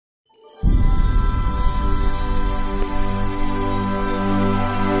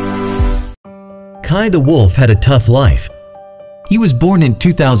Kai the wolf had a tough life. He was born in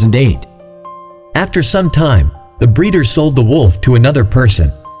 2008. After some time, the breeder sold the wolf to another person.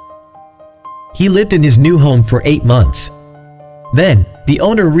 He lived in his new home for 8 months. Then, the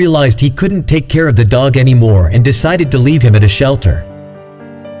owner realized he couldn't take care of the dog anymore and decided to leave him at a shelter.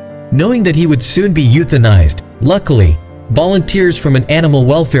 Knowing that he would soon be euthanized, luckily, volunteers from an animal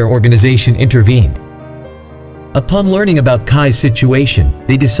welfare organization intervened. Upon learning about Kai's situation,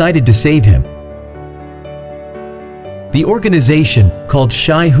 they decided to save him. The organization, called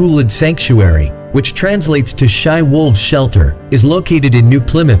Shy Hulud Sanctuary, which translates to Shy Wolves Shelter, is located in New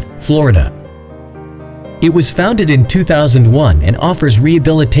Plymouth, Florida. It was founded in 2001 and offers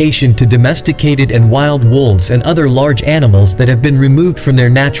rehabilitation to domesticated and wild wolves and other large animals that have been removed from their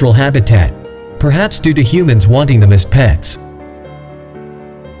natural habitat, perhaps due to humans wanting them as pets.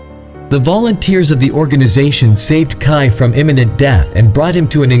 The volunteers of the organization saved Kai from imminent death and brought him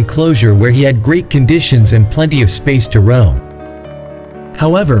to an enclosure where he had great conditions and plenty of space to roam.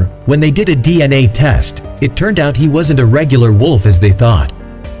 However, when they did a DNA test, it turned out he wasn't a regular wolf as they thought.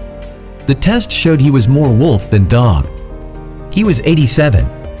 The test showed he was more wolf than dog. He was 87,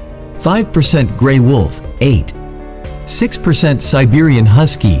 5% gray wolf, 8, 6% Siberian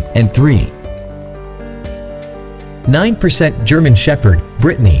Husky, and 9% German Shepherd.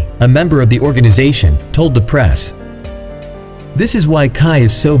 Brittany, a member of the organization, told the press. This is why Kai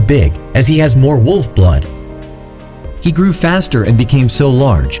is so big, as he has more wolf blood. He grew faster and became so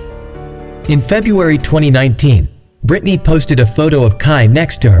large. In February 2019, Brittany posted a photo of Kai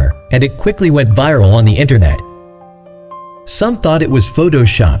next to her, and it quickly went viral on the internet. Some thought it was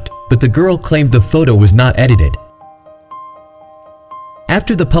photoshopped, but the girl claimed the photo was not edited.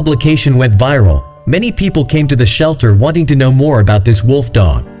 After the publication went viral, many people came to the shelter wanting to know more about this wolf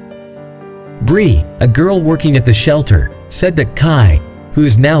dog. Bree, a girl working at the shelter, said that Kai, who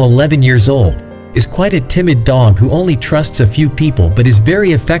is now 11 years old, is quite a timid dog who only trusts a few people but is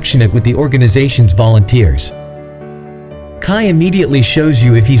very affectionate with the organization's volunteers. Kai immediately shows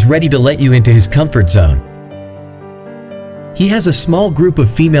you if he's ready to let you into his comfort zone. He has a small group of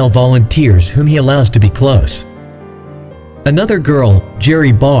female volunteers whom he allows to be close. Another girl,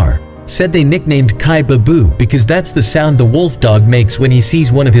 Jerry Barr, said they nicknamed Kai Babu because that's the sound the wolf dog makes when he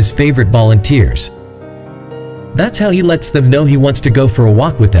sees one of his favorite volunteers. That's how he lets them know he wants to go for a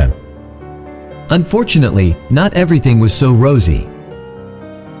walk with them. Unfortunately, not everything was so rosy.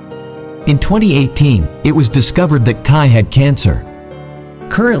 In 2018, it was discovered that Kai had cancer.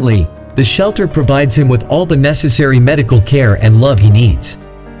 Currently, the shelter provides him with all the necessary medical care and love he needs.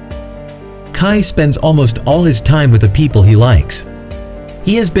 Kai spends almost all his time with the people he likes.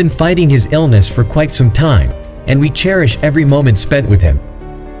 He has been fighting his illness for quite some time, and we cherish every moment spent with him.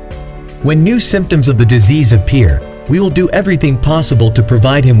 When new symptoms of the disease appear, we will do everything possible to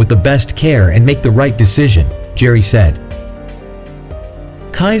provide him with the best care and make the right decision, Jerry said.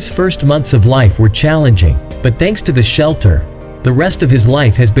 Kai's first months of life were challenging, but thanks to the shelter, the rest of his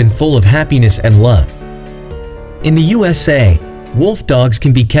life has been full of happiness and love. In the USA, wolf dogs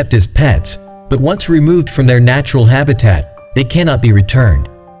can be kept as pets, but once removed from their natural habitat, they cannot be returned.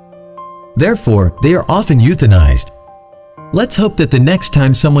 Therefore, they are often euthanized. Let's hope that the next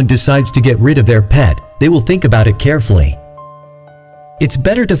time someone decides to get rid of their pet, they will think about it carefully. It's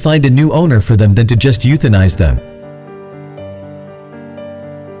better to find a new owner for them than to just euthanize them.